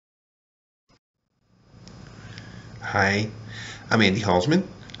Hi, I'm Andy Holzman.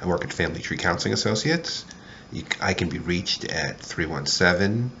 I work at Family Tree Counseling Associates. I can be reached at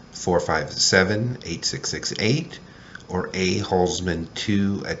 317-457-8668 or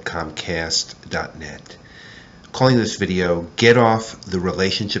aholzman2 at comcast.net. Calling this video, Get Off the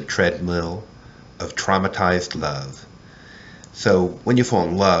Relationship Treadmill of Traumatized Love. So when you fall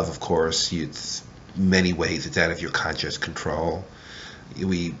in love, of course, it's many ways it's out of your conscious control.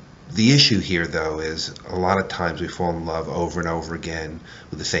 The issue here, though, is a lot of times we fall in love over and over again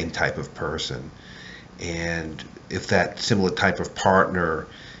with the same type of person. And if that similar type of partner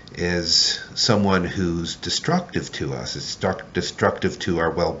is someone who's destructive to us, it's destructive to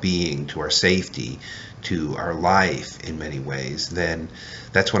our well-being, to our safety, to our life in many ways, then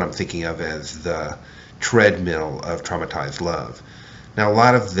that's what I'm thinking of as the treadmill of traumatized love. Now, a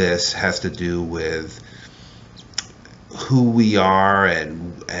lot of this has to do with who we are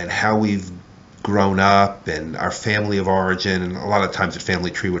and how we've grown up and our family of origin. And a lot of times at Family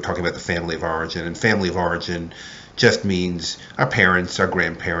Tree we're talking about the family of origin, and family of origin just means our parents, our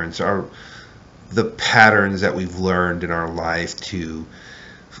grandparents, the patterns that we've learned in our life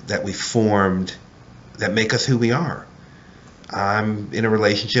that we formed that make us who we are. I'm in a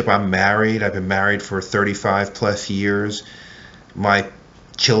relationship, I'm married, I've been married for 35 plus years. My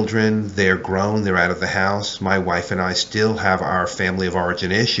children, they're grown, they're out of the house. My wife and I still have our family of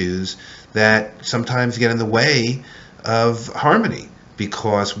origin issues that sometimes get in the way of harmony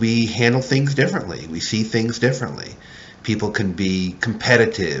because we handle things differently. We see things differently. People can be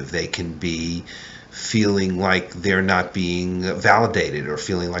competitive. They can be feeling like they're not being validated or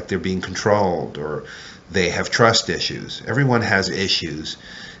feeling like they're being controlled, or they have trust issues. Everyone has issues,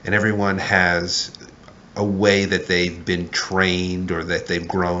 and everyone has a way that they've been trained or that they've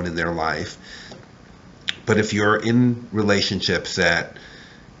grown in their life. But if you're in relationships that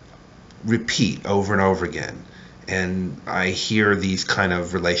repeat over and over again, and I hear these kind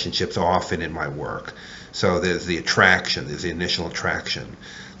of relationships often in my work. So there's the attraction, there's the initial attraction.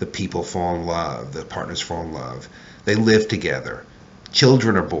 The people fall in love, the partners fall in love. They live together.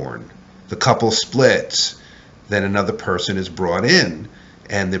 Children are born. The couple splits. Then another person is brought in,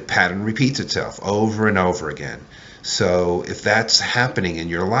 and the pattern repeats itself over and over again. So if that's happening in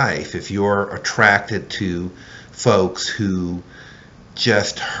your life, if you're attracted to folks who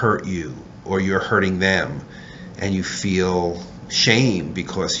just hurt you or you're hurting them, and you feel shame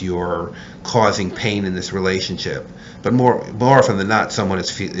because you're causing pain in this relationship, but more often than not, someone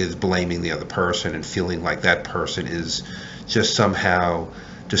is blaming the other person and feeling like that person is just somehow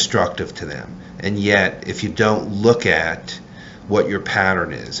destructive to them. And yet, if you don't look at what your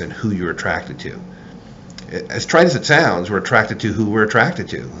pattern is and who you're attracted to, as trite as it sounds, we're attracted to who we're attracted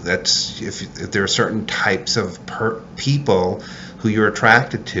to. That's if there are certain types of people who you're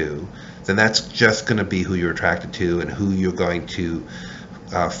attracted to, then that's just going to be who you're attracted to and who you're going to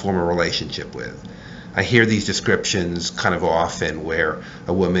form a relationship with. I hear these descriptions kind of often where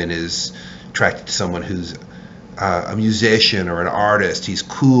a woman is attracted to someone who's a musician or an artist. He's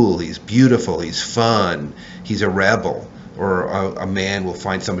cool, he's beautiful, he's fun, he's a rebel. Or a man will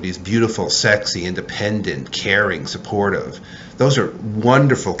find somebody who's beautiful, sexy, independent, caring, supportive. Those are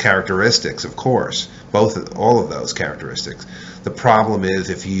wonderful characteristics, of course, all of those characteristics. The problem is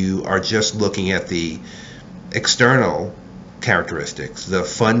if you are just looking at the external characteristics, the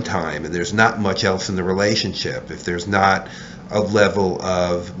fun time, and there's not much else in the relationship, if there's not a level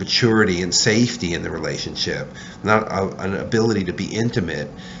of maturity and safety in the relationship, not an ability to be intimate,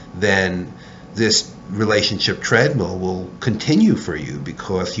 then this relationship treadmill will continue for you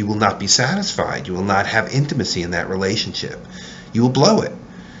because you will not be satisfied. You will not have intimacy in that relationship. You will blow it.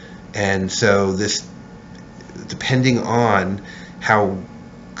 And so this, depending on how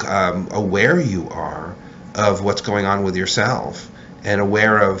aware you are of what's going on with yourself and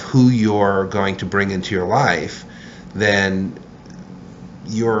aware of who you're going to bring into your life, then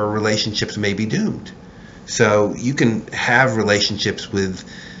your relationships may be doomed. So you can have relationships with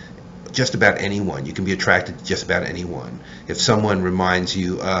just about anyone. You can be attracted to just about anyone. If someone reminds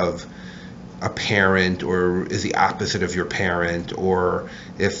you of a parent or is the opposite of your parent, or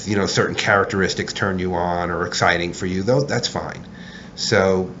if certain characteristics turn you on or are exciting for you, though, that's fine.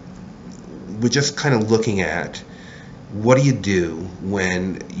 So we're just kind of looking at what do you do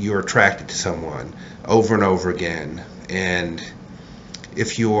when you're attracted to someone over and over again, and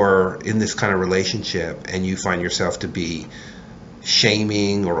if you're in this kind of relationship and you find yourself to be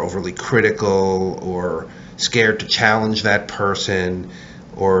shaming or overly critical or scared to challenge that person,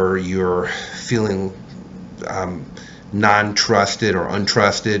 or you're feeling non-trusted or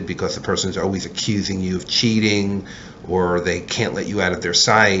untrusted because the person's always accusing you of cheating, or they can't let you out of their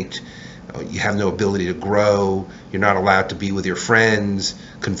sight, You have no ability to grow. You're not allowed to be with your friends.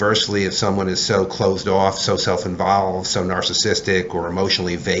 Conversely, if someone is so closed off, so self-involved, so narcissistic or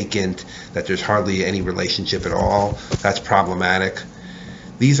emotionally vacant that there's hardly any relationship at all, that's problematic.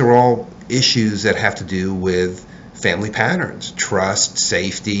 These are all issues that have to do with family patterns, trust,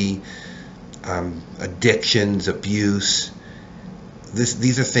 safety, addictions, abuse.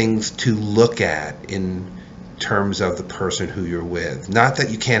 These are things to look at in terms of the person who you're with. Not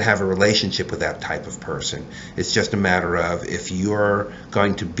that you can't have a relationship with that type of person. It's just a matter of if you're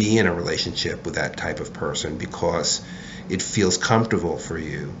going to be in a relationship with that type of person because it feels comfortable for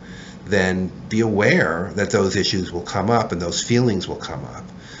you, then be aware that those issues will come up and those feelings will come up.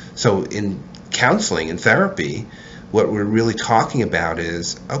 So in counseling and therapy, what we're really talking about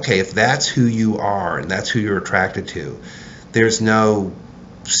is, okay, if that's who you are and that's who you're attracted to, there's no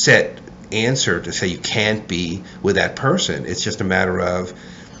set answer to say you can't be with that person. It's just a matter of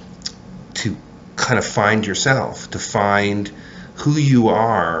to kind of find yourself, to find who you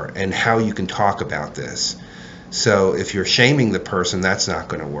are and how you can talk about this. So if you're shaming the person, that's not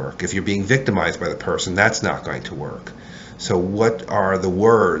going to work. If you're being victimized by the person, that's not going to work. So what are the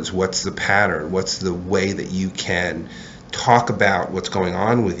words? What's the pattern? What's the way that you can talk about what's going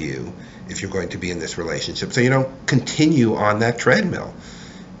on with you if you're going to be in this relationship, so you don't continue on that treadmill?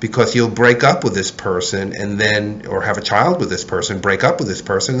 Because you'll break up with this person and then, or have a child with this person, break up with this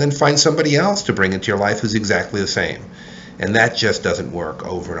person, and then find somebody else to bring into your life who's exactly the same. And that just doesn't work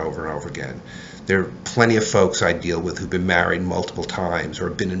over and over and over again. There are plenty of folks I deal with who've been married multiple times or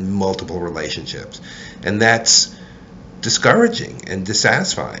have been in multiple relationships. And that's discouraging and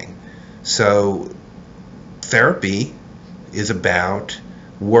dissatisfying. So therapy is about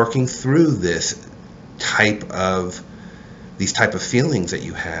working through these type of feelings that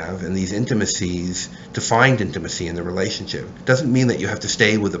you have and these intimacies to find intimacy in the relationship. It doesn't mean that you have to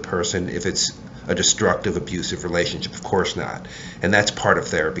stay with a person if it's a destructive, abusive relationship. Of course not. And that's part of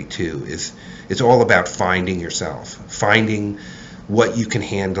therapy too. It's all about finding yourself, finding what you can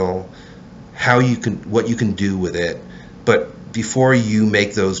handle, what you can do with it. But before you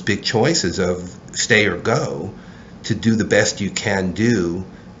make those big choices of stay or go, to do the best you can do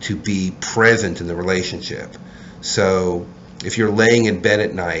to be present in the relationship. So if you're laying in bed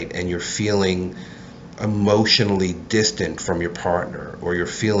at night and you're feeling emotionally distant from your partner, or you're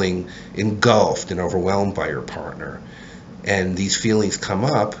feeling engulfed and overwhelmed by your partner, and these feelings come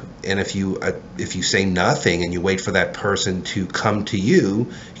up, and if you say nothing and you wait for that person to come to you,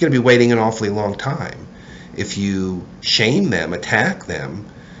 you're going to be waiting an awfully long time. If you shame them, attack them,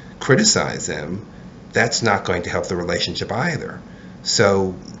 criticize them, that's not going to help the relationship either.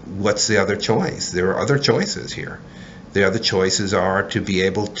 So what's the other choice? There are other choices here. The other choices are to be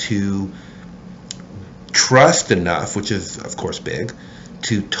able to trust enough, which is of course big,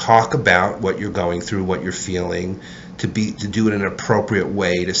 to talk about what you're going through, what you're feeling, to do it in an appropriate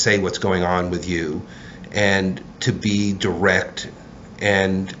way, to say what's going on with you, and to be direct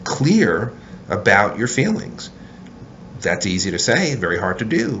and clear about your feelings. That's easy to say, very hard to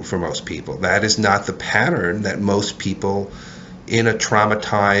do for most people. That is not the pattern that most people in a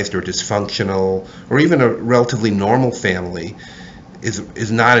traumatized or dysfunctional or even a relatively normal family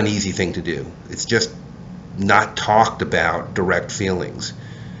is not an easy thing to do. It's just not talked about direct feelings.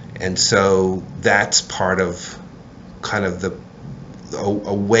 And so that's part of kind of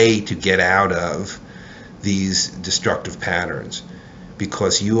a way to get out of these destructive patterns.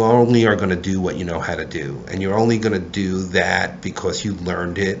 Because you only are going to do what you know how to do. And you're only going to do that because you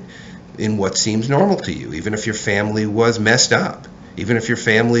learned it in what seems normal to you. Even if your family was messed up, even if your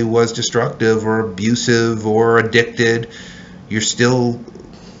family was destructive or abusive or addicted, you still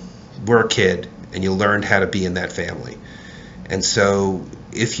were a kid and you learned how to be in that family. And so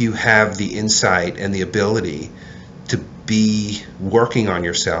if you have the insight and the ability to be working on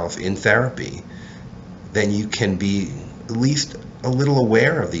yourself in therapy, then you can be at least a little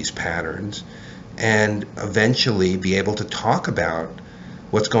aware of these patterns and eventually be able to talk about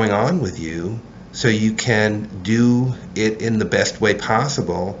what's going on with you so you can do it in the best way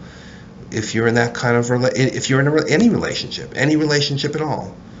possible if you're in that kind of if you're in any relationship at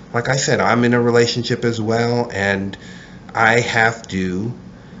all. Like I said, I'm in a relationship as well, and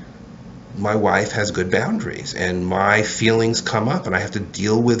my wife has good boundaries, and my feelings come up, and I have to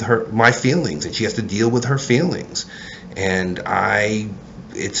deal with my feelings, and she has to deal with her feelings. And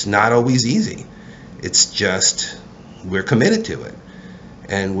it's not always easy. It's just, we're committed to it.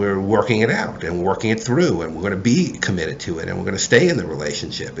 And we're working it out and working it through, and we're going to be committed to it, and we're going to stay in the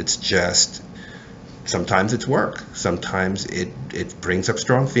relationship. It's just, sometimes it's work. Sometimes it brings up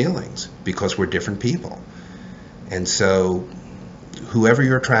strong feelings because we're different people. And so whoever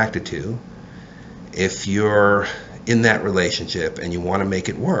you're attracted to, if you're in that relationship and you want to make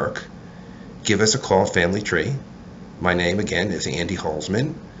it work, give us a call, Family Tree. My name again is Andy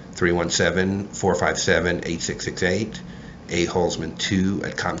Holzman, 317-457-8668,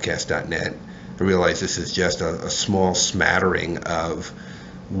 aholzman2@comcast.net. I realize this is just a small smattering of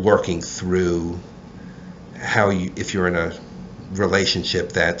working through how you, if you're in a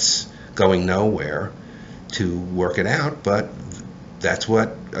relationship that's going nowhere, to work it out, but that's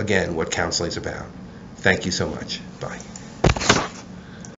what, again, what counseling is about. Thank you so much. Bye.